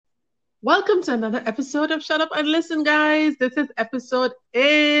Welcome to another episode of Shut Up and Listen, guys. This is episode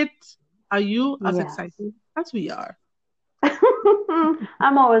 8. Are you as Yes. excited as we are?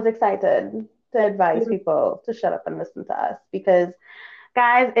 I'm always excited to advise people to shut up and listen to us because,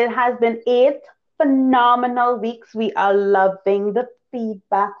 guys, it has been 8 phenomenal weeks. We are loving the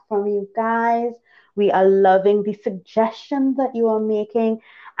feedback from you guys. We are loving the suggestions that you are making,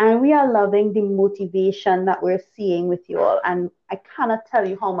 and we are loving the motivation that we're seeing with you all. And I cannot tell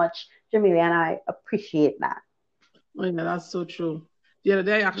you how much Jamelia and I appreciate that. Oh, yeah, that's so true. The other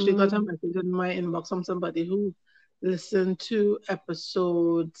day, I actually got a Mm-hmm. message in my inbox from somebody who listened to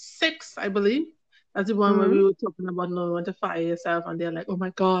episode 6, I believe. That's the one where we were talking about knowing when to fire yourself. And they're like, oh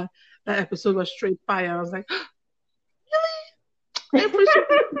my God, that episode was straight fire. I was like, I appreciate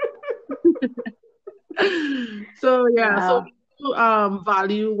it. So, yeah. So, Wow.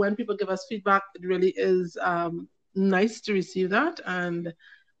 value when people give us feedback. It really is nice to receive that. And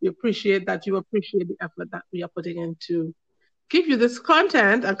we appreciate that you appreciate the effort that we are putting into give you this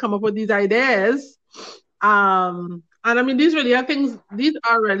content and come up with these ideas. And I mean, these really are things, these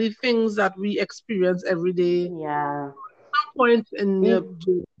are really things that we experience every day, Yeah. some point in your These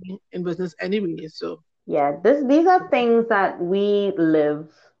journey in business anyway. So, Yeah, these are things that we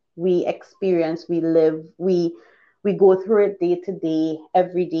live, we experience, we live, we go through it day to day,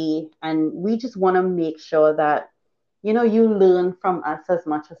 every day, and we just want to make sure that you learn from us as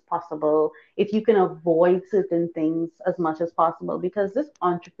much as possible. If you can avoid certain things as much as possible, because this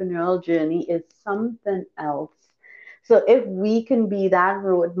entrepreneurial journey is something else. So if we can be that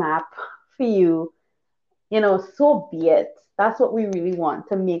roadmap for you, so be it. That's what we really want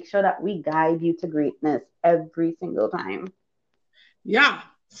to make sure that we guide you to greatness every single time. yeah.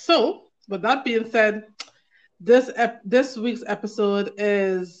 So, with that being said, this week's episode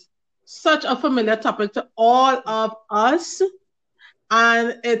is such a familiar topic to all of us.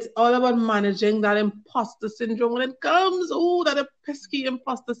 And it's all about managing that imposter syndrome when it comes. Oh, that pesky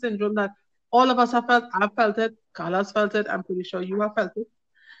imposter syndrome that all of us have felt. I've felt it. Carla's felt it. I'm pretty sure you have felt it.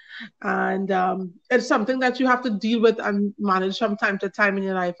 And it's something that you have to deal with and manage from time to time in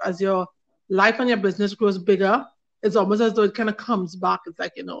your life as your life and your business grows bigger. It's almost as though it kind of comes back. It's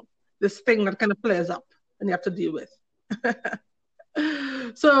like, this thing that kind of flares up and you have to deal with.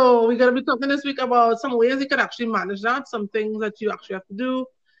 So we're going to be talking this week about some ways you can actually manage that, some things that you actually have to do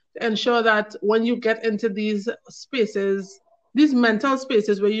to ensure that when you get into these spaces, these mental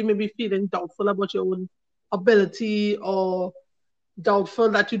spaces where you may be feeling doubtful about your own ability or doubtful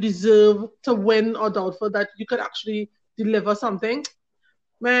that you deserve to win or doubtful that you could actually deliver something,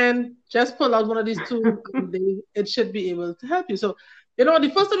 man, just pull out one of these tools and it should be able to help you. So,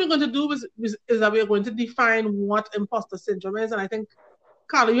 the first thing we're going to do is that we're going to define what imposter syndrome is. And I think,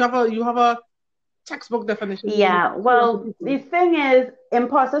 Carla, you have a textbook definition you want Yeah, to share with the well, people. the thing is,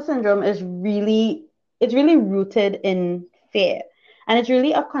 imposter syndrome is really rooted in fear. And it's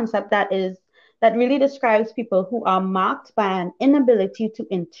really a concept that really describes people who are marked by an inability to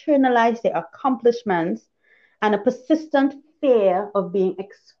internalize their accomplishments and a persistent fear of being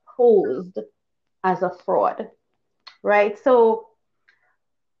exposed as a fraud, right? So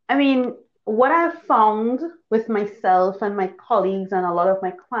I mean, what I've found with myself and my colleagues and a lot of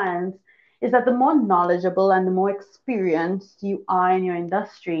my clients is that the more knowledgeable and the more experienced you are in your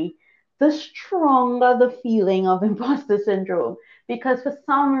industry, the stronger the feeling of imposter syndrome. Because for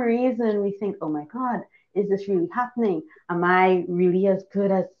some reason we think, oh my God, is this really happening? Am I really as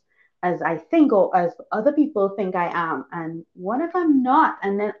good as I think or as other people think I am? And what if I'm not?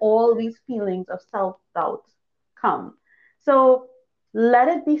 And then all these feelings of self-doubt come. So let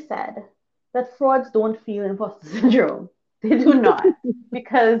it be said that frauds don't feel imposter syndrome. They do not.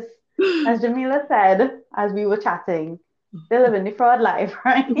 Because, as Jamila said, as we were chatting, they live in the fraud life,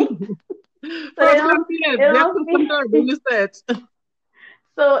 right? So First class kids, they they have don't to feel. control you said.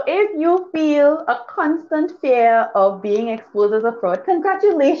 So if you feel a constant fear of being exposed as a fraud,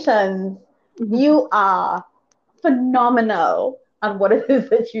 congratulations. You are phenomenal at what it is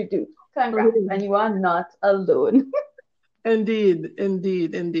that you do. Congrats. And you are not alone. Indeed,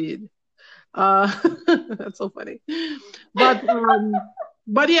 indeed, indeed. Uh, that's so funny. But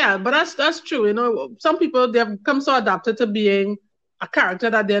but that's true. Some people they have become so adapted to being a character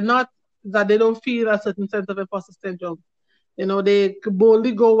that they don't feel a certain sense of imposter syndrome. They could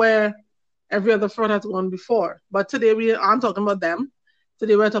boldly go where every other fraud has gone before. But today we aren't talking about them.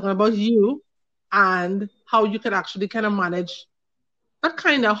 Today we're talking about you and how you can actually kind of manage that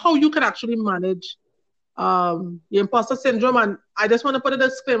kind of how you can actually manage the imposter syndrome. And I just want to put a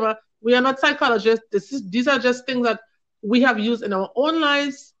disclaimer: we are not psychologists. These are just things that we have used in our own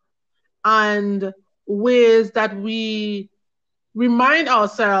lives and ways that we remind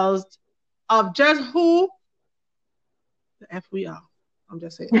ourselves of just who the F we are. I'm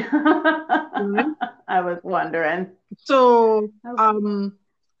just saying. Right? I was wondering. So,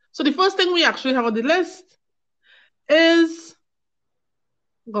 so the first thing we actually have on the list is,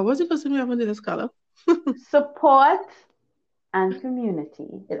 God, what's the first thing we have on the list, Carla? Support and community.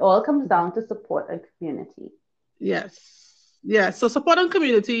 It all comes down to support and community. Yes. Yes. So support and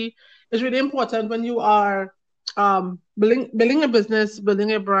community is really important when you are building a business,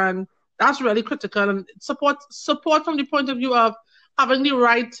 building a brand. That's really critical. And support from the point of view of having the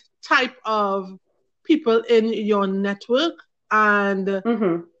right type of people in your network and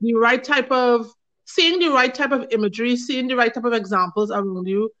the right type of seeing the right type of imagery, seeing the right type of examples around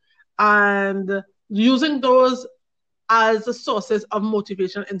you, and using those as the sources of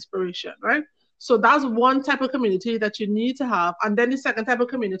motivation, inspiration, right? So that's one type of community that you need to have. And then the second type of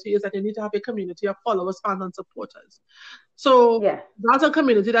community is that you need to have a community of followers, fans, and supporters. So that's a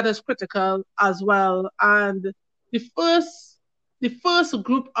community that is critical as well. And the first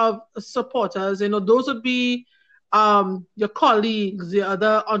group of supporters, those would be your colleagues, your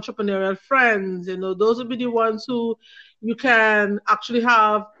other entrepreneurial friends, those would be the ones who you can actually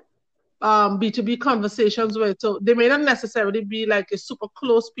have B2B conversations with. So they may not necessarily be like a super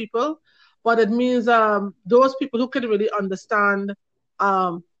close people, but it means those people who can really understand.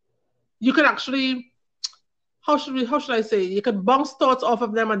 You can actually, how should I say? You can bounce thoughts off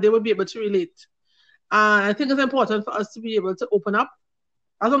of them, and they will be able to relate. I think it's important for us to be able to open up.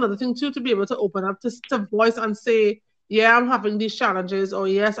 That's another thing too, to be able to open up, to voice and say, yeah, I'm having these challenges, or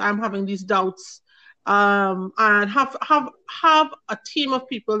yes, I'm having these doubts. And have a team of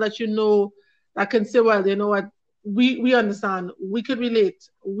people that that can say, well, you know what, we understand, we can relate,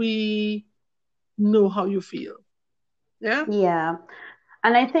 we know how you feel. Yeah.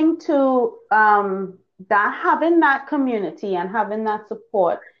 And I think too, that having that community and having that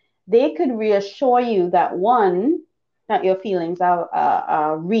support, they could reassure you that one, that your feelings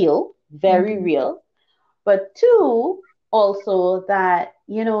are real, very real, but two, also that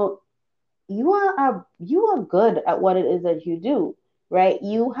you are good at what it is that you do, right?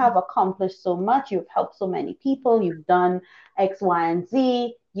 You have accomplished so much, you've helped so many people, you've done X, Y, and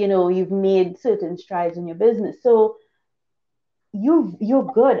Z, you've made certain strides in your business. So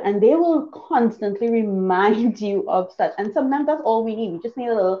you're good, and they will constantly remind you of such. And sometimes that's all we need. We just need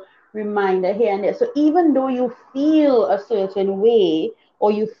a little reminder here and there. So even though you feel a certain way,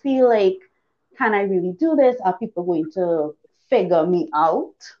 or you feel like, can I really do this? Are people going to figure me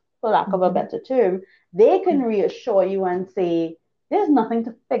out, for lack of a better term? They can reassure you and say, there's nothing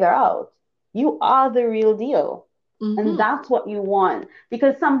to figure out. You are the real deal. And that's what you want,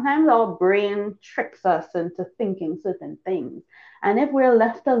 because sometimes our brain tricks us into thinking certain things. And if we're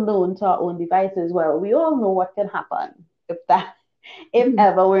left alone to our own devices, well, we all know what can happen if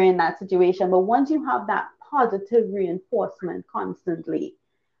ever we're in that situation. But once you have that positive reinforcement constantly,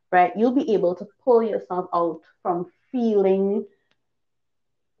 right, you'll be able to pull yourself out from feeling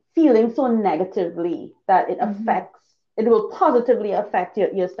so negatively that it will positively affect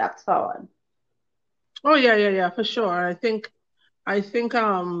your steps forward. Oh yeah, for sure. I think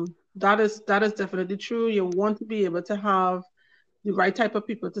that is definitely true. You want to be able to have the right type of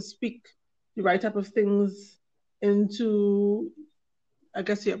people to speak the right type of things into, I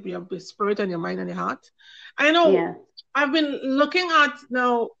guess, your spirit and your mind and your heart. I know I've been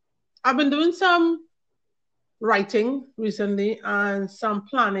doing some writing recently and some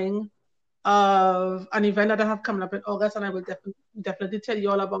planning of an event that I have coming up in August, and I will definitely tell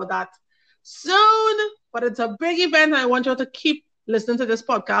you all about that soon. But it's a big event. I want you to keep listening to this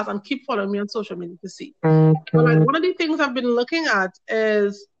podcast and keep following me on social media to see. But one of the things I've been looking at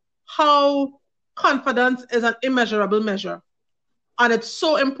is how confidence is an immeasurable measure, and it's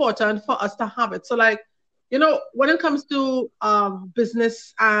so important for us to have it. So when it comes to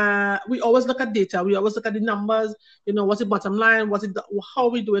business, we always look at data. We always look at the numbers. What's the bottom line? How are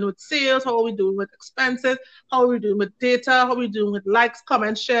we doing with sales? How are we doing with expenses? How are we doing with data? How are we doing with likes,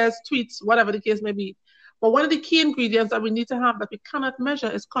 comments, shares, tweets, whatever the case may be? But one of the key ingredients that we need to have that we cannot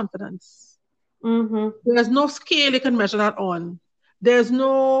measure is confidence. There's no scale you can measure that on. There's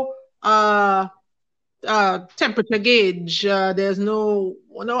no temperature gauge. There's no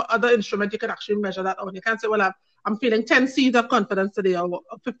other instrument you can actually measure that on. You can't say, well, I'm feeling 10 C's of confidence today, or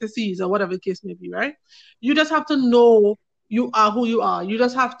 50 C's, or whatever the case may be, right? You just have to know you are who you are. You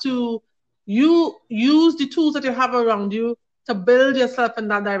just have to use the tools that you have around you to build yourself in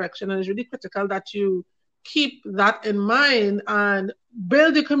that direction. And it's really critical that you keep that in mind and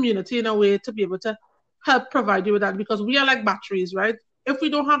build your community in a way to be able to help provide you with that, because we are like batteries, right? If we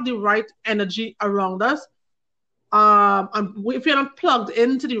don't have the right energy around us, if you're not plugged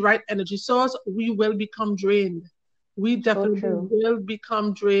into the right energy source, we will become drained. We So definitely true. will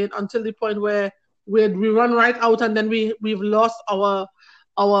become drained until the point where we run right out, and then we've lost our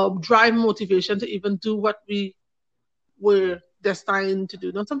drive, motivation to even do what we were destined to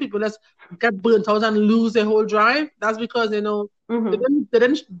do. Now, some people just get burnt out and lose their whole drive. That's because Mm-hmm. they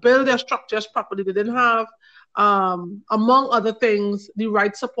didn't build their structures properly. They didn't have, among other things, the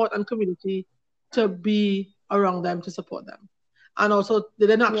right support and community to be around them to support them, and also they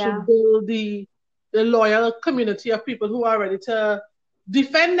didn't actually Yeah. build the loyal community of people who are ready to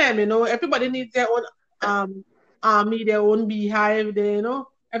defend them. Everybody needs their own um army, their own beehive.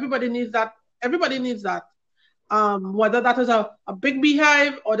 Everybody needs that. Everybody needs that, whether that is a big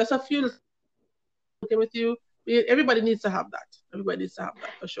beehive or just a few working with you. Everybody needs to have that. Everybody needs to have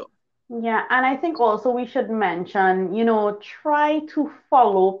that for sure. Yeah, and I think also we should mention, try to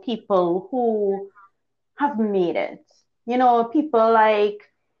follow people who have made it. People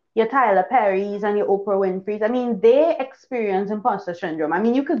like your Tyler Perrys and your Oprah Winfrey's. I mean, they experience imposter syndrome. I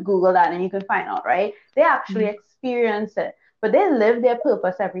mean, you could Google that and you can find out, right? They actually Mhm. experience it, but they live their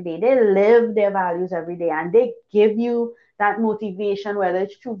purpose every day. They live their values every day, and they give you that motivation, whether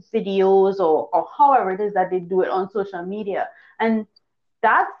it's through videos or however it is that they do it on social media. And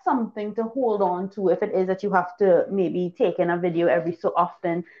that's something to hold on to if it is that you have to maybe take in a video every so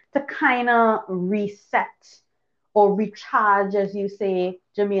often to kind of reset or recharge, as you say,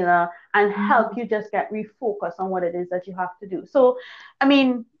 Jamila, and help you just get refocused on what it is that you have to do. So, I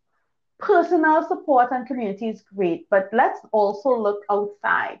mean, personal support and community is great, but let's also look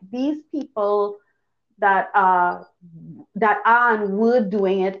outside. These people that are and were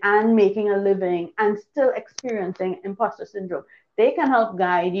doing it and making a living and still experiencing imposter syndrome, they can help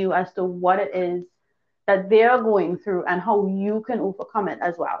guide you as to what it is that they're going through and how you can overcome it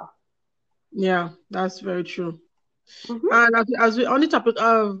as well. Yeah, that's very true. Mm-hmm. And as we on the topic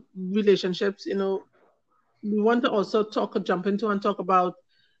of relationships, we want to also jump into and talk about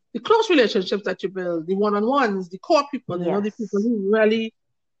the close relationships that you build, the one-on-ones, the core people, the people Yes. who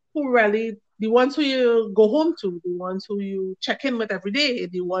really, the ones who you go home to, the ones who you check in with every day,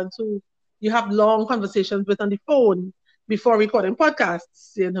 the ones who you have long conversations with on the phone before recording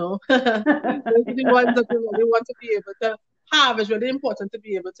podcasts. Those are the ones that you really want to be able to have. It's really important to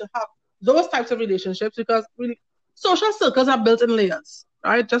be able to have those types of relationships because really, social circles are built in layers,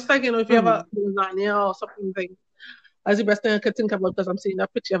 right? Just like, if you have a Mhm. lasagna or something, that's the best thing I could think about because I'm seeing a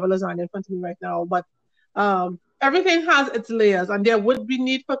picture of a lasagna in front of me right now. But everything has its layers, and there would be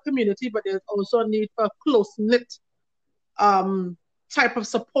need for community, but there's also a need for close knit um, type of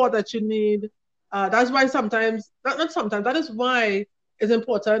support that you need. That's why sometimes, not sometimes, that is why it's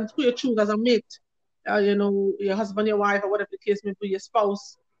important who you choose as a mate. Your husband, your wife, or whatever the case may be, your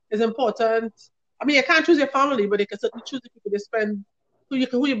spouse is important. I mean, you can't choose your family, but you can certainly choose the people you spend,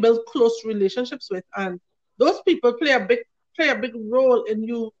 who you build close relationships with, and those people play a big role in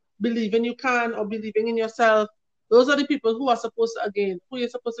you believing you can or believing in yourself. Those are the people who are supposed to, again, who you're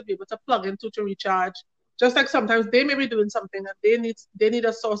supposed to be able to plug into to recharge. Just like sometimes they may be doing something and they need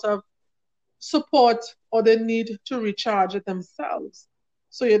a source of support or they need to recharge it themselves.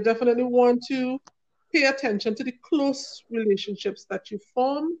 So you definitely want to pay attention to the close relationships that you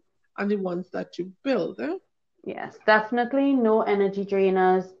form and the ones that you build. Yes, definitely no energy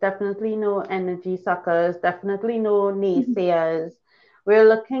drainers, definitely no energy suckers, definitely no naysayers. We're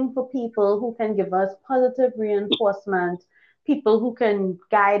looking for people who can give us positive reinforcement, people who can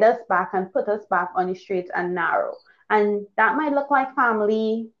guide us back and put us back on the straight and narrow. And that might look like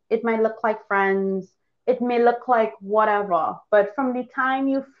family, it might look like friends, it may look like whatever. But from the time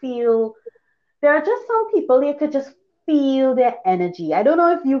you feel there are just some people you could just feel their energy. I don't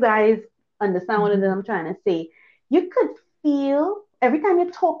know if you guys understand what it is Mhm. I'm trying to say. You could feel every time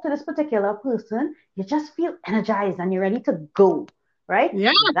you talk to this particular person, you just feel energized and you're ready to go, right?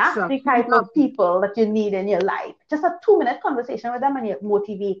 Yes, That's the keep it type up. of people that you need in your life. Just a 2 minute conversation with them and you're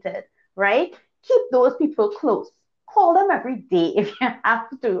motivated, right? Keep those people close. Call them every day if you have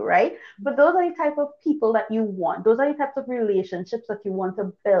to, right? But those are the type of people that you want. Those are the types of relationships that you want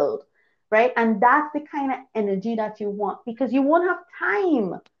to build, right? And that's the kind of energy that you want because you won't have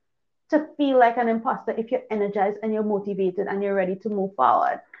time to feel like an imposter if you're energized and you're motivated and you're ready to move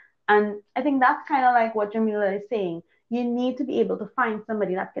forward. And I think that's kind of like what Jamila is saying. You need to be able to find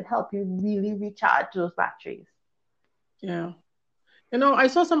somebody that can help you really recharge those batteries. Yeah. I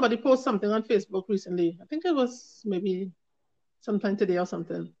saw somebody post something on Facebook recently. I think it was maybe sometime today or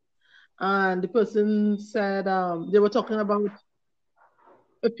something. And the person said they were talking about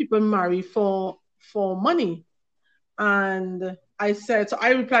if people marry for money. And I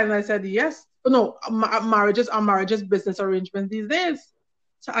replied and I said, yes. No, marriages are marriages business arrangements these days.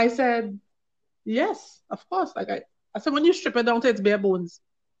 So I said, yes, of course. I said, when you strip it down to its bare bones,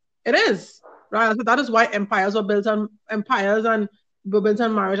 it is. Right. So that is why empires were built on empires and were built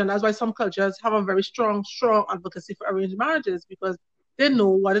on marriage. And that's why some cultures have a very strong, strong advocacy for arranged marriages because they know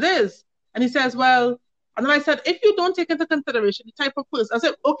what it is. And he says, well, and then I said, if you don't take into consideration the type of person, I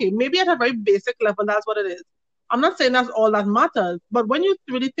said, okay, maybe at a very basic level, that's what it is. I'm not saying that's all that matters, but when you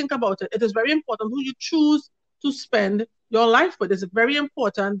really think about it, it is very important who you choose to spend your life with. It's very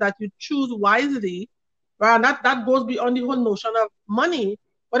important that you choose wisely, right? And that goes beyond the whole notion of money,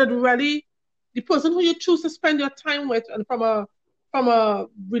 but it really, the person who you choose to spend your time with, and from a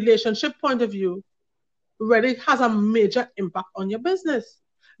relationship point of view, really has a major impact on your business.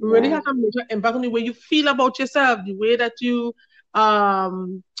 Really Yeah. has a major impact on the way you feel about yourself, the way that you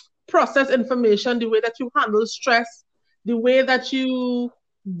um, process information, the way that you handle stress, the way that you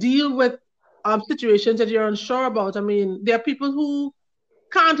deal with situations that you're unsure about. I mean, there are people who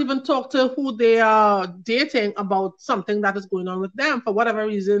can't even talk to who they are dating about something that is going on with them for whatever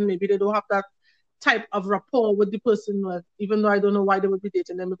reason. Maybe they don't have that type of rapport with the person, even though I don't know why they would be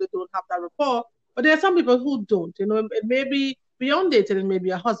dating them if they don't have that rapport. But there are some people who don't. It may be beyond dating, it may be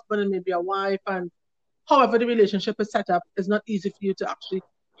a husband, and maybe a wife, and however the relationship is set up, it's not easy for you to actually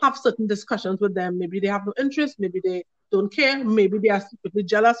have certain discussions with them. Maybe they have no interest, maybe they don't care, maybe they are secretly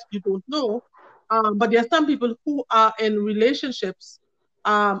jealous, you don't know. But there are some people who are in relationships,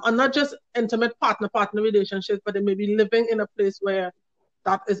 and not just intimate partner relationships, but they may be living in a place where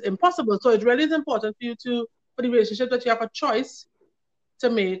that is impossible. So it really is important for you for the relationship that you have a choice to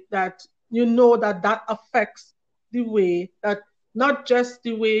make, that you know that affects the way that not just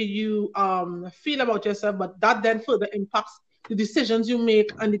the way you feel about yourself, but that then further impacts the decisions you make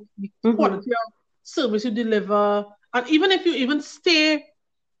and the Mm-hmm. quality of service you deliver. And even if you even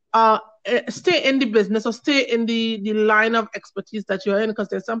uh, stay in the business or stay in the line of expertise that you're in, because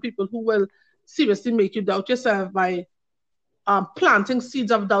there's some people who will seriously make you doubt yourself by planting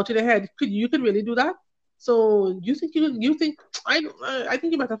seeds of doubt in your head. You could really do that? So you think I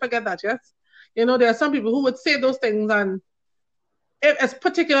think you better forget that. Yes, there are some people who would say those things, and as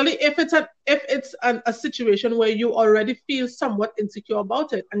particularly if it's a situation where you already feel somewhat insecure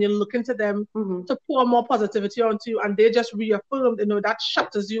about it, and you're looking to them Mm-hmm. to pour more positivity onto you, and they just reaffirm, that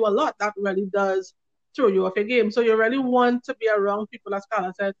shatters you a lot. That really does throw you off your game. So you really want to be around people, as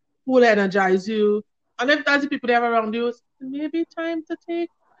Carla said, who will energize you. And if that's the people they have around you, it's maybe time to take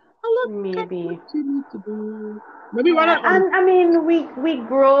a look at what Maybe. you need to do. Maybe run Yeah, on. and I mean, we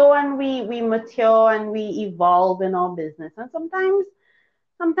grow and we mature and we evolve in our business, and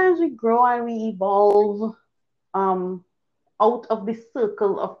sometimes we grow and we evolve um out of the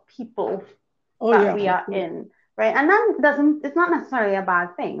circle of people Oh that yeah. we are in, right? And that doesn't, it's not necessarily a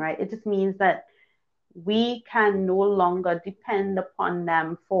bad thing, right? It just means that we can no longer depend upon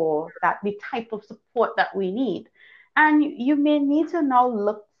them for that the type of support that we need. And you may need to now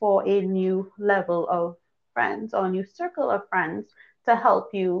look for a new level of friends or a new circle of friends to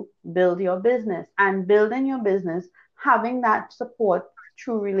help you build your business. And building your business, having that support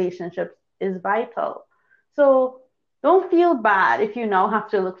through relationships is vital. So don't feel bad if you now have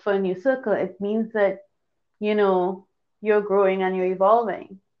to look for a new circle. It means that, you know, you're growing and you're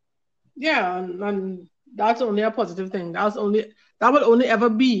evolving. Yeah, and that's only a positive thing. That will only ever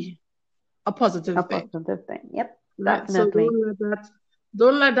be a A positive thing, positive thing. Yep, right? So definitely.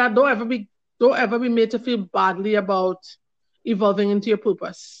 don't ever be made to feel badly about evolving into your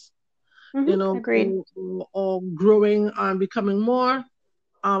purpose, Agreed. or growing and becoming more.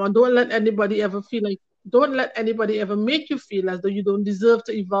 And don't let anybody ever make you feel as though you don't deserve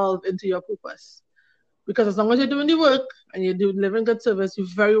to evolve into your purpose. Because as long as you're doing the work and you're delivering good service, you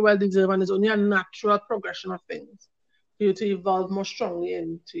very well deserve, and it's only a natural progression of things for you to evolve more strongly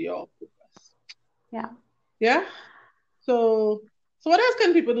into your purpose. Yeah. Yeah. So, what else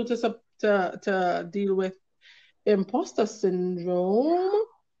can people do to deal with imposter syndrome?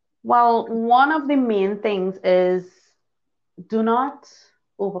 Well, one of the main things is do not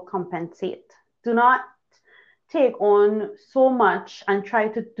overcompensate. Do not take on so much and try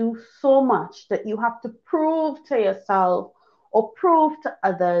to do so much that you have to prove to yourself or prove to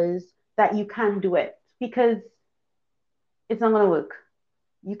others that you can do it, because it's not going to work.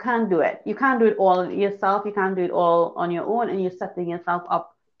 You can't do it. You can't do it all yourself. You can't do it all on your own, and you're setting yourself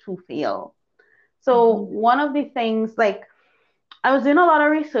up to fail. So, Mm-hmm. one of the things, like, I was doing a lot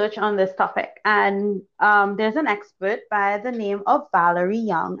of research on this topic, and there's an expert by the name of Valerie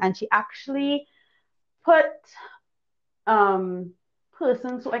Young, and she actually put um,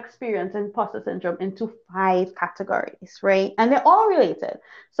 persons who experience imposter syndrome into 5 categories, right? And they're all related.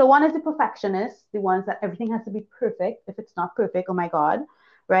 So one is the perfectionists, the ones that everything has to be perfect. If it's not perfect, oh my God,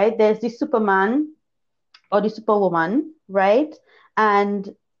 right? There's the Superman or the Superwoman, right? And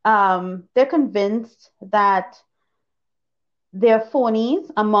they're convinced that they're phonies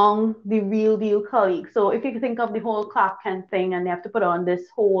among the real deal colleagues. So if you think of the whole Clark Kent thing, and they have to put on this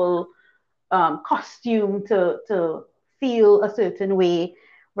whole costume to feel a certain way,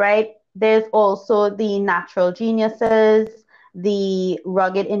 right? There's also the natural geniuses, the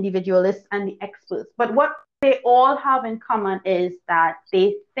rugged individualists, and the experts. But what they all have in common is that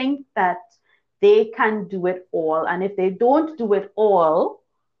they think that they can do it all. And if they don't do it all,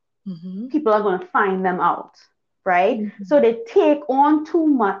 people are going to find them out, right? So they take on too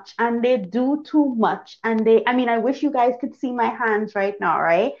much and they do too much. And I wish you guys could see my hands right now,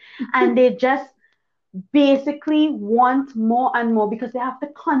 right? And they just basically want more and more because they have to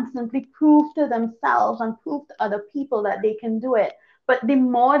constantly prove to themselves and prove to other people that they can do it. But the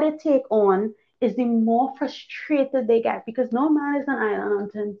more they take on is the more frustrated they get, because no man is an island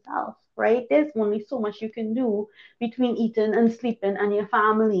unto himself, right? There's only so much you can do between eating and sleeping and your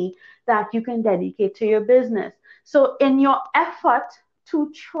family that you can dedicate to your business. So in your effort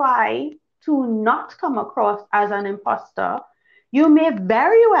to try to not come across as an imposter, you may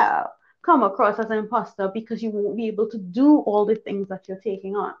very well come across as an imposter because you won't be able to do all the things that you're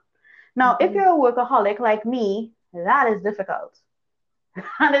taking on. Now, if you're a workaholic like me, that is difficult.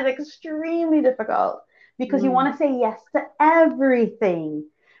 That is extremely difficult because you want to say yes to everything,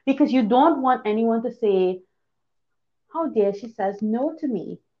 because you don't want anyone to say, how dare she says no to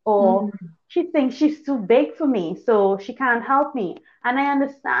me, or she thinks she's too big for me, so she can't help me. And I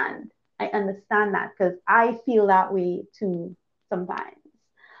understand that because I feel that way too sometimes.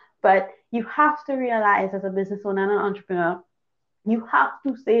 But you have to realize, as a business owner and an entrepreneur, you have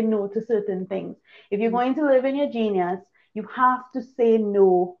to say no to certain things. If you're going to live in your genius, you have to say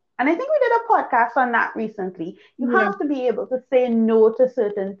no. And I think we did a podcast on that recently. You have to be able to say no to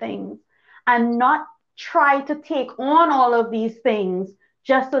certain things and not try to take on all of these things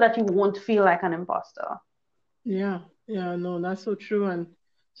just so that you won't feel like an imposter. Yeah, no, that's so true. And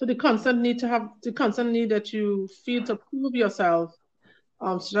so the constant need that you feel to prove yourself,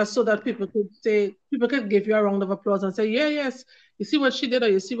 just so that people could give you a round of applause and say, yeah, yes, you see what she did or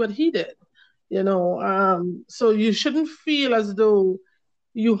you see what he did, so you shouldn't feel as though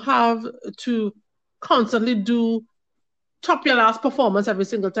you have to constantly do top your last performance every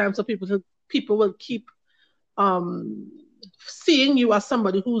single time, so people will keep seeing you as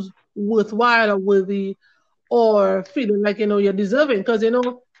somebody who's worthwhile or worthy, or feeling like you're deserving. Because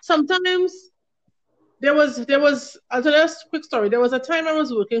sometimes I'll tell you a quick story. There was a time I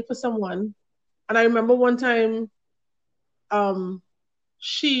was working for someone, and I remember one time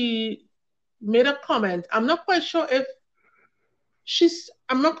she made a comment. I'm not quite sure if she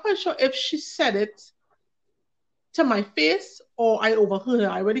said it to my face or I overheard her.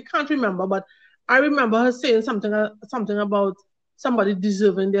 I really can't remember, but I remember her saying something about somebody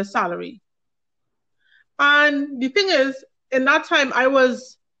deserving their salary. And the thing is, in that time, I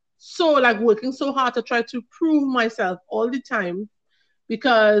was so working so hard to try to prove myself all the time,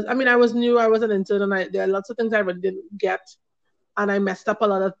 because I was new, I was an intern, and there are lots of things I really didn't get, and I messed up a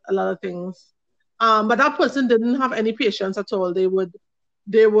lot of things. But that person didn't have any patience at all. They were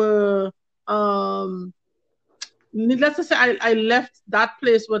needless to say, I left that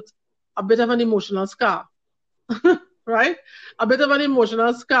place with a bit of an emotional scar, right? A bit of an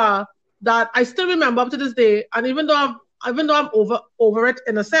emotional scar that I still remember up to this day. And even though I'm over it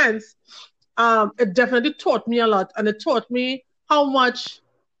in a sense, it definitely taught me a lot, and it taught me how much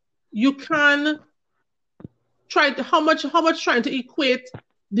you can how much trying to equate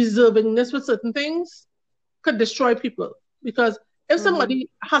deservingness with certain things could destroy people. Because if somebody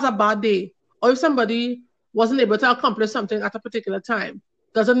has a bad day, or if somebody wasn't able to accomplish something at a particular time,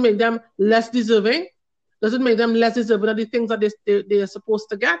 doesn't make them less deserving, doesn't make them less deserving of the things that they are supposed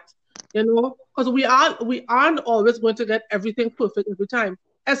to get. Because we aren't always going to get everything perfect every time,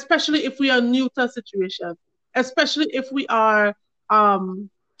 especially if we are new to a situation, especially if we are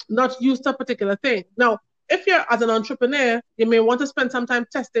not used to a particular thing. Now, if you're as an entrepreneur, you may want to spend some time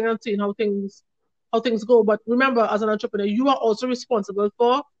testing and seeing how things go. But remember, as an entrepreneur, you are also responsible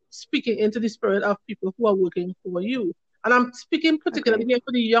for speaking into the spirit of people who are working for you. And I'm speaking particularly here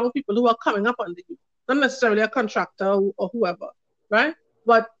for the young people who are coming up under you, not necessarily a contractor or whoever, right?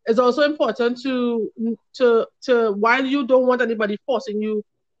 But it's also important to while you don't want anybody forcing you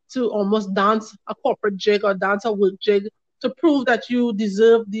to almost dance a corporate jig or dance a work jig to prove that you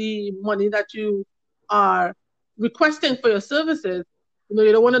deserve the money that you are requesting for your services,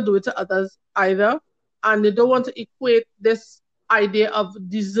 You don't want to do it to others either. And you don't want to equate this idea of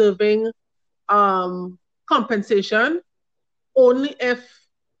deserving compensation only if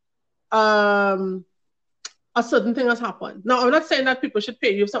um, a certain thing has happened. Now, I'm not saying that people should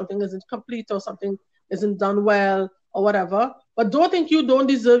pay you if something isn't complete or something isn't done well or whatever, but don't think you don't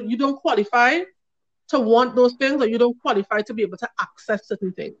deserve, you don't qualify to want those things, or you don't qualify to be able to access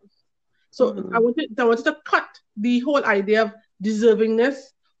certain things. So Mm-hmm. I wanted to cut the whole idea of deservingness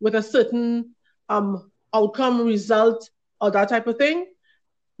with a certain outcome, result, or that type of thing.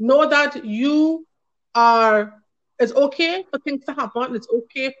 Know that you are, it's okay for things to happen. It's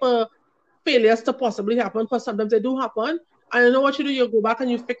okay for failures to possibly happen, because sometimes they do happen. And you know what you do? You go back and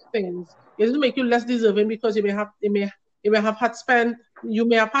you fix things. It doesn't make you less deserving because you may have had spent you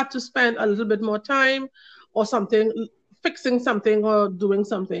may have had to spend a little bit more time or something fixing something or doing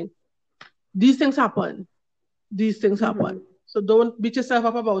something. These things happen. These things happen. Mm-hmm. So don't beat yourself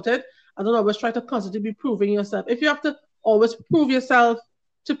up about it. And don't always try to constantly be proving yourself. If you have to always prove yourself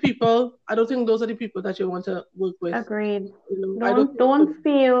to people, I don't think those are the people that you want to work with. Agreed. I don't Don't think so. don't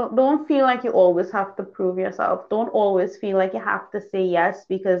feel don't feel like you always have to prove yourself. Don't always feel like you have to say yes,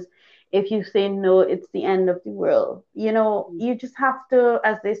 because if you say no, it's the end of the world. You just have to,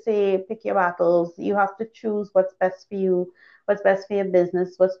 as they say, pick your battles. You have to choose what's best for you, what's best for your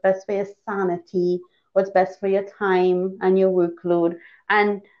business, what's best for your sanity, what's best for your time and your workload.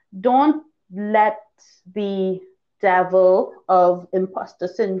 And don't let the devil of imposter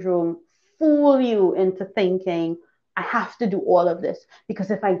syndrome fool you into thinking, I have to do all of this because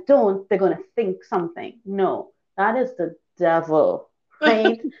if I don't, they're going to think something. No, that is the devil,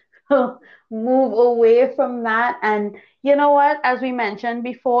 right? So move away from that. And you know what? As we mentioned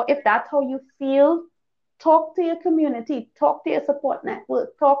before, if that's how you feel, talk to your community, talk to your support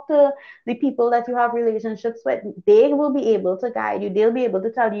network, talk to the people that you have relationships with. They will be able to guide you. They'll be able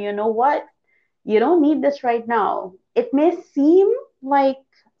to tell you, you know what? You don't need this right now. It may seem like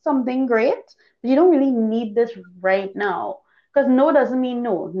something great, but you don't really need this right now. Because no doesn't mean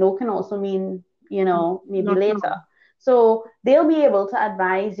no. No can also mean, maybe Not later. now. So they'll be able to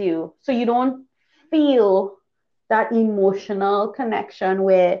advise you so you don't feel that emotional connection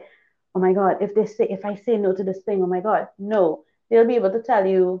where, oh my God, if I say no to this thing, oh my God, no. They'll be able to tell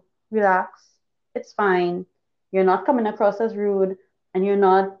you, relax, it's fine. You're not coming across as rude and you're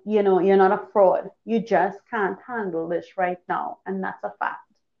not a fraud. You just can't handle this right now. And that's a fact.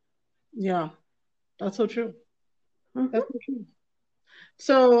 Yeah, that's so true. That's Mm-hmm. so true.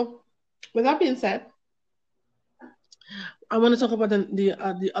 So, with that being said, I want to talk about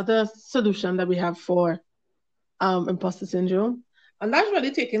the other solution that we have for imposter syndrome, and that's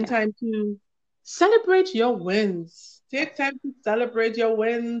really taking Yeah. time to celebrate your wins. Take time to celebrate your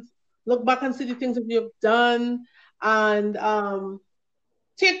wins. Look back and see the things that you've done, and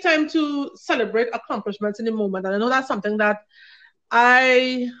take time to celebrate accomplishments in the moment. And I know that's something that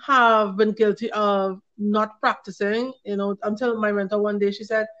I have been guilty of not practicing, until my mentor one day, she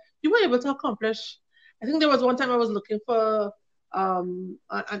said, you were able to accomplish. I think there was one time I was looking for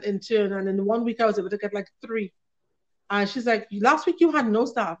an intern, and in 1 week I was able to get like three. And she's like, last week you had no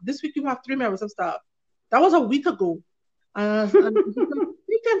staff. This week you have three members of staff. That was a week ago. And she said,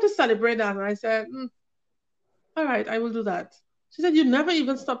 take time to celebrate that. And I said, all right, I will do that. She said, you never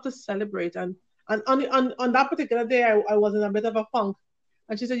even stop to celebrate. And on that particular day, I was in a bit of a funk.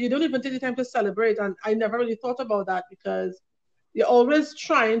 And she said, you don't even take the time to celebrate. And I never really thought about that because you're always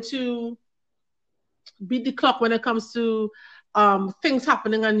trying to beat the clock when it comes to things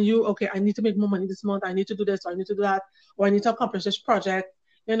happening and you, okay, I need to make more money this month. I need to do this, or I need to do that, or I need to accomplish this project,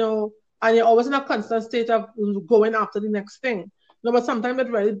 and you're always in a constant state of going after the next thing. But sometimes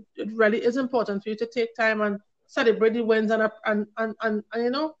it really is important for you to take time and celebrate the wins and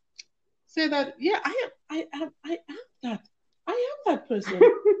say that, yeah, I am that. I am that person.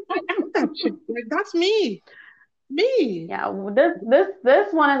 I am that chick. Like that's me. Me. Yeah,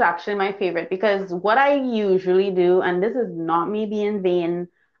 this one is actually my favorite because what I usually do, and this is not me being vain,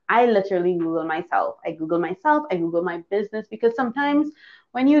 I literally Google myself. I Google my business because sometimes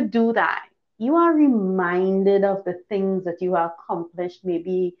when you do that, you are reminded of the things that you accomplished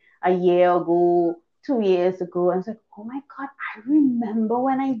maybe a year ago, 2 years ago. And it's like, oh my God, I remember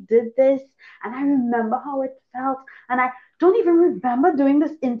when I did this and I remember how it felt. And I don't even remember doing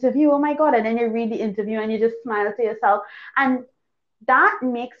this interview. Oh my God. And then you read the interview and you just smile to yourself. And that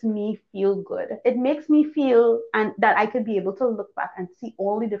makes me feel good. It makes me feel and that I could be able to look back and see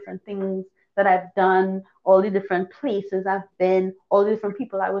all the different things that I've done, all the different places I've been, all the different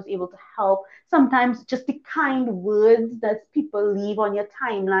people I was able to help. Sometimes just the kind words that people leave on your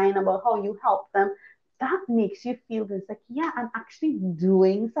timeline about how you help them. that makes you feel this like, yeah, I'm actually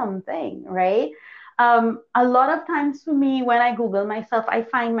doing something, right? A lot of times for me, when I Google myself, I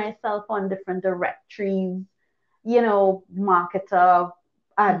find myself on different directories, marketer, Mhm.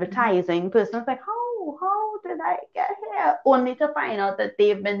 advertising person. It's like, how did I get here? Only to find out that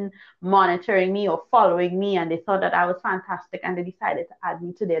they've been monitoring me or following me and they thought that I was fantastic and they decided to add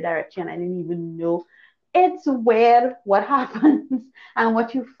me to their directory and I didn't even know. It's weird what happens and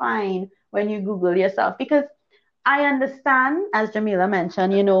what you find when you Google yourself. Because I understand, as Jamila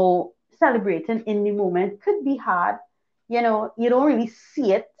mentioned, celebrating in the moment could be hard. You don't really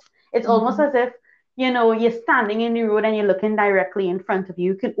see it. It's almost Mhm. as if, you're standing in the road and you're looking directly in front of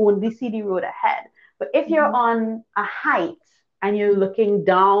you. You can only see the road ahead. But if you're Mhm. on a height and you're looking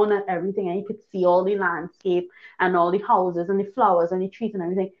down at everything and you could see all the landscape and all the houses and the flowers and the trees and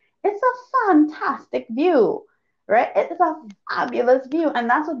everything, it's a fantastic view, right? It's a fabulous view. And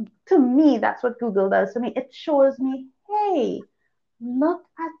that's what, to me, that's what Google does to me. It shows me, hey, look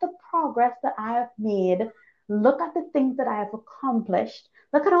at the progress that I have made. Look at the things that I have accomplished.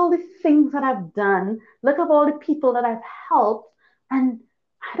 Look at all the things that I've done. Look at all the people that I've helped. And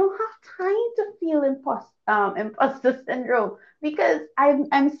I don't have time to feel imposter syndrome because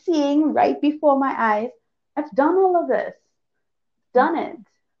I'm seeing right before my eyes, I've done all of this, done it.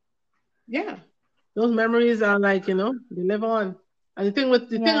 Yeah. Those memories are like, they live on. And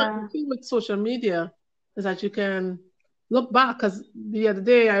the Yeah. thing with social media is that you can look back. Because the other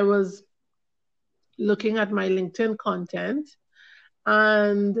day I was looking at my LinkedIn content,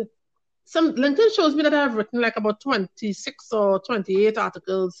 and some LinkedIn shows me that I've written like about 26 or 28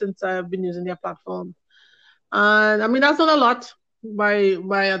 articles since I've been using their platform. And I mean, that's not a lot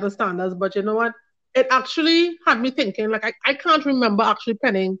by other standards, but you know what? It actually had me thinking, like, I can't remember actually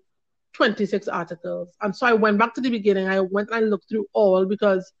penning 26 articles. And so I went back to the beginning. I went and I looked through all,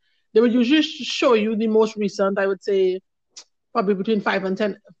 because they would usually show you the most recent, I would say, probably between 5 and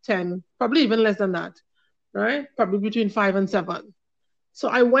 10, probably even less than that, right? Probably between 5 and 7. So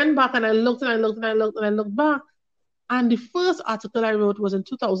I went back and I looked and I looked and I looked and I looked back. And the first article I wrote was in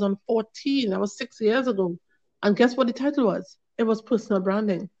 2014. That was 6 years ago. And guess what the title was? It was personal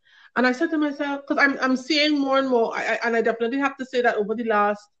branding. And I said to myself, because I'm seeing more and more, and I definitely have to say that over the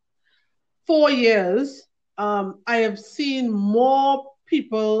last 4 years, I have seen more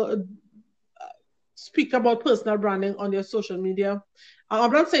people speak about personal branding on their social media.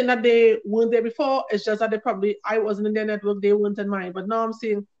 I'm not saying that they weren't there before. It's just that I wasn't in their network, they weren't in mine. But now I'm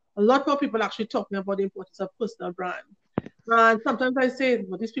seeing a lot more people actually talking about the importance of personal brand. And sometimes I say,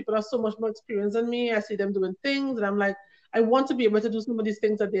 well, these people are so much more experienced than me. I see them doing things, and I'm like, I want to be able to do some of these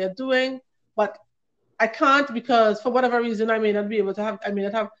things that they are doing, but I can't, because for whatever reason I may not have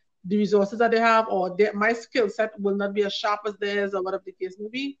the resources that they have, or my skill set will not be as sharp as theirs, or whatever the case may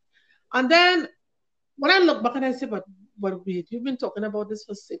be. And then when I look back and I say, but wait, you've been talking about this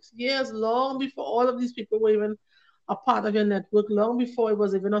for 6 years, long before all of these people were even a part of your network, long before it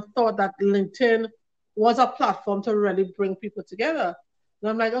was even a thought that LinkedIn was a platform to really bring people together. And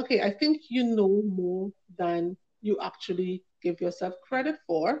I'm like, okay, I think you know more than you actually give yourself credit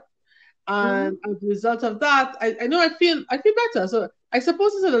for. And Hmm. as a result of that, I know I feel better. So I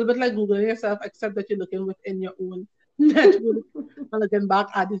suppose it's a little bit like Googling yourself, except that you're looking within your own network and looking back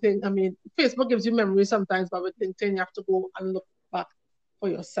at the thing. I mean, Facebook gives you memories sometimes, but with LinkedIn, you have to go and look back for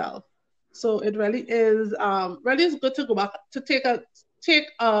yourself. So it really is good to go back to take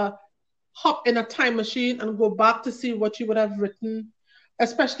a hop in a time machine and go back to see what you would have written,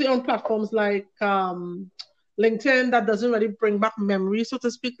 especially on platforms like LinkedIn, that doesn't really bring back memory, so to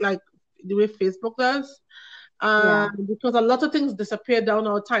speak, like the way Facebook does. Yeah. Because a lot of things disappear down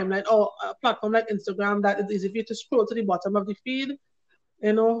our timeline, or a platform like Instagram that is easy for you to scroll to the bottom of the feed.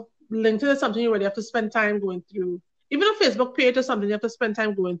 LinkedIn is something you really have to spend time going through. Even a Facebook page is something you have to spend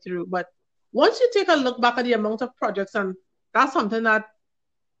time going through. But once you take a look back at the amount of projects, and that's something that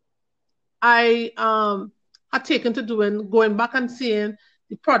I had taken to doing, going back and seeing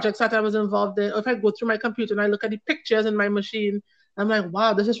the projects that I was involved in. Or if I go through my computer and I look at the pictures in my machine, I'm like,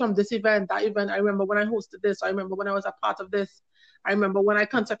 wow, this is from this event, that event. I remember when I hosted this. I remember when I was a part of this. I remember when I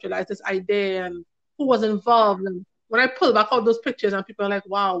conceptualized this idea and who was involved. And when I pull back all those pictures, and people are like,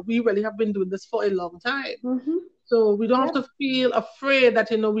 wow, we really have been doing this for a long time. Hmm. So we don't have Yep. to feel afraid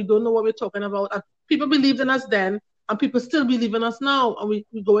that, we don't know what we're talking about. And people believed in us then, and people still believe in us now, and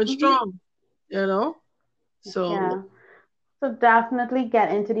we're going Hmm. strong, you know? So, Yeah. So definitely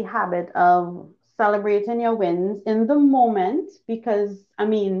get into the habit of celebrating your wins in the moment because, I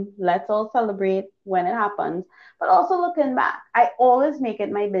mean, let's all celebrate when it happens, but also looking back. I always make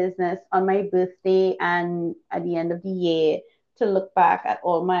it my business on my birthday and at the end of the year to look back at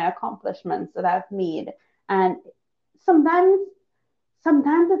all my accomplishments that I've made. And sometimes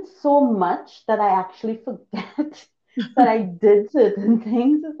sometimes it's so much that I actually forget that I did certain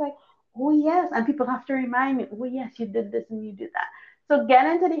things. It's like, oh yes, and people have to remind me, oh yes, you did this and you did that. So get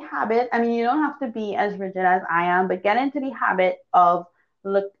into the habit. I mean, you don't have to be as rigid as I am, but get into the habit of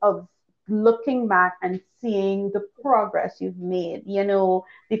looking back and seeing the progress you've made.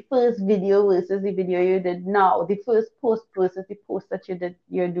 The first video versus the video you did now, the first post versus the post that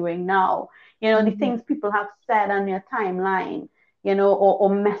you're doing now. The Mm-hmm. things people have said on your timeline, or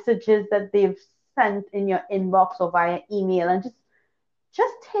messages that they've sent in your inbox or via email, and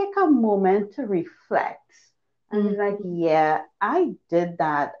just take a moment to reflect and be like, Mm-hmm. yeah, I did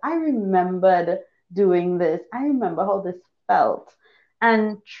that. I remembered doing this. I remember how this felt.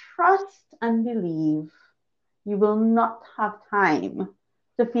 And trust and believe you will not have time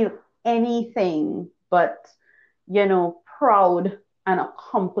to feel anything but, proud and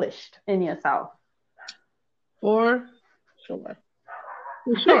accomplished in yourself. For sure.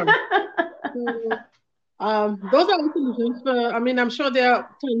 For sure. So, those are the solutions for, I mean, I'm sure there are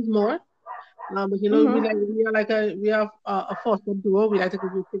tons more. But Mm-hmm. we have a four-step duo. We like to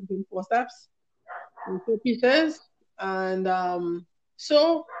do things in four steps, in four pieces. And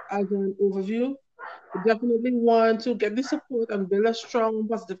so, as an overview, you definitely want to get the support and build a strong,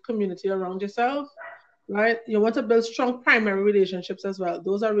 positive community around yourself, right? You want to build strong primary relationships as well.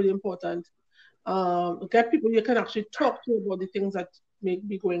 Those are really important. Get people you can actually talk to about the things that may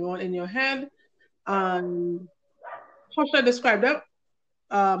be going on in your head. And how should I describe them?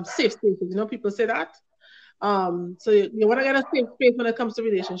 Safe spaces. People say that. So you want to get a safe space when it comes to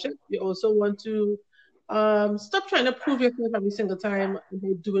relationships. You also want to stop trying to prove yourself every single time by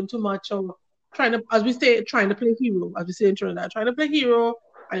doing too much or trying to, as we say, trying to play hero, as we say in Trinidad, trying to play hero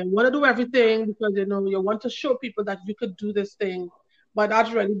and you want to do everything because you want to show people that you could do this thing. But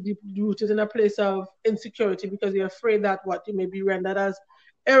that's really deep rooted in a place of insecurity because you're afraid that what you may be rendered as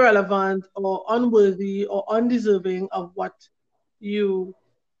irrelevant or unworthy or undeserving of what you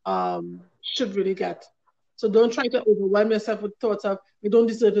should really get. So don't try to overwhelm yourself with thoughts of, I don't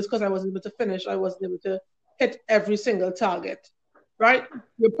deserve this because I wasn't able to finish, I wasn't able to hit every single target, right?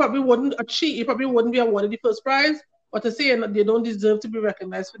 You probably wouldn't be awarded the first prize, but to say you don't deserve to be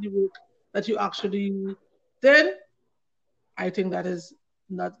recognized for the work that you actually did, I think that's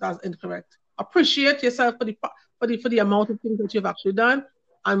incorrect. Appreciate yourself for the amount of things that you've actually done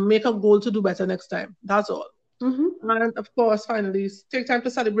and make a goal to do better next time. That's all. Mm-hmm. And of course, finally, take time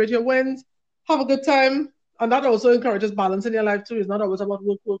to celebrate your wins, have a good time. And that also encourages balance in your life too. It's not always about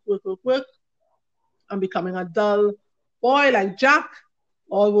work, work, work, work, work, and becoming a dull boy like Jack,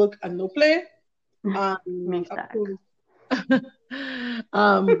 all work and no play. And Makes of that. course,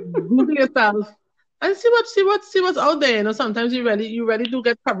 Google yourself and see what's out there. Sometimes you really do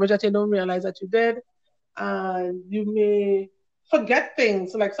get coverage that you don't realize that you did, and you may forget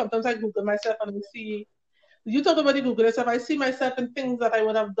things. So like sometimes I Google myself and I see you talk about the Google yourself. I see myself in things that I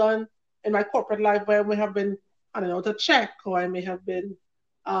would have done in my corporate life where I may have been, I don't know, to check, or I may have been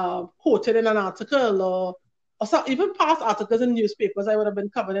quoted in an article, or some, even past articles in newspapers I would have been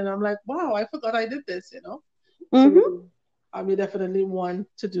covered, and I'm like, wow, I forgot I did this. So Mm-hmm. I may definitely want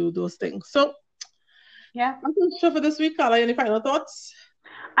to do those things. So Yeah. that's the show for this week. Carla, any final thoughts?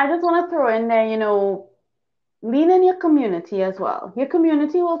 I just want to throw in there, lean in your community as well. Your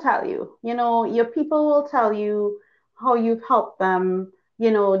community will tell you, your people will tell you how you've helped them,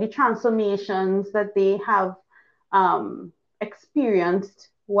 the transformations that they have experienced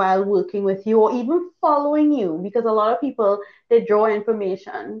while working with you or even following you. Because a lot of people, they draw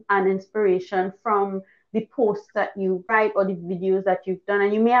information and inspiration from the posts that you write or the videos that you've done.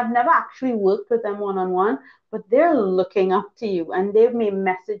 And you may have never actually worked with them one on one, but they're looking up to you and they may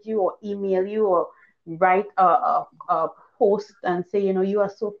message you or email you or write a post and say, you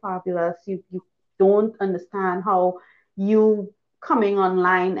are so fabulous. You don't understand how you coming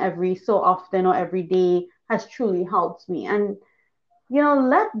online every so often or every day has truly helped me. And,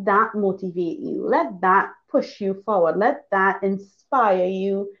 let that motivate you. Let that push you forward. Let that inspire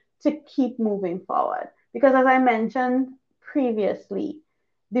you to keep moving forward. Because as I mentioned previously,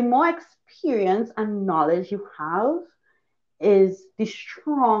 the more experience and knowledge you have, is the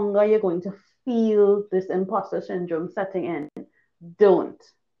stronger you're going to feel this imposter syndrome setting in. Don't.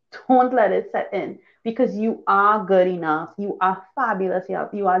 Don't let it set in because you are good enough. You are fabulous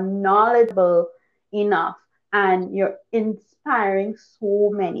enough. You are knowledgeable enough and you're inspiring so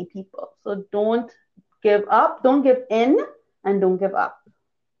many people. So don't give up, don't give in, and don't give up.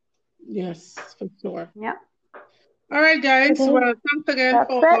 Yes, for sure. Yeah. All right, guys. Okay. Well, thanks again That's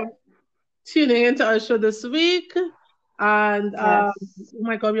for it. tuning into our show this week. And Yes. oh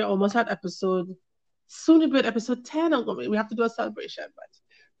my God, we're almost at episode. Soon we'll be at episode 10. We have to do a celebration, but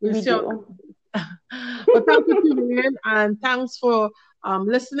we'll We see how. do. But thanks for tuning in, and thanks for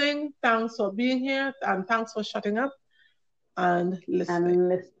listening. Thanks for being here, and thanks for shutting up and listening. And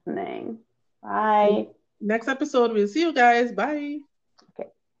listening. Bye. Next episode, we'll see you guys. Bye. Okay.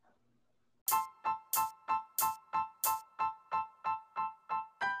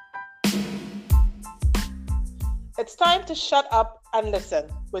 It's time to shut up and listen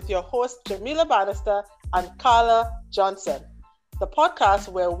with your hosts Jamila Bannister and Carla Johnson, the podcast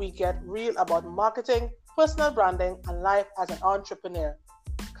where we get real about marketing, personal branding, and life as an entrepreneur.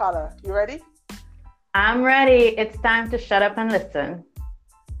 Carla, you ready? I'm ready. It's time to shut up and listen.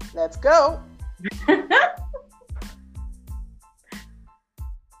 Let's go.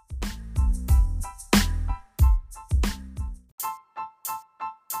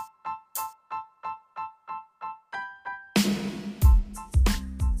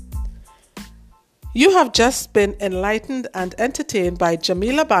 You have just been enlightened and entertained by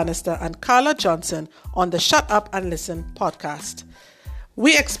Jamila Bannister and Carla Johnson on the Shut Up and Listen podcast.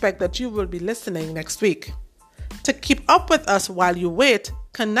 We expect that you will be listening next week. To keep up with us while you wait,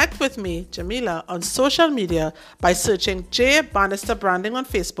 connect with me, Jamila, on social media by searching J Bannister Branding on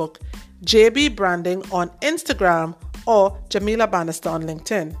Facebook, JB Branding on Instagram, or Jamila Bannister on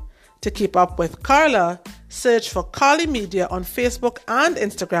LinkedIn. To keep up with Carla, search for Carly Media on Facebook and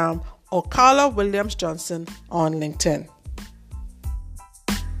Instagram, or Carla Williams Johnson on LinkedIn.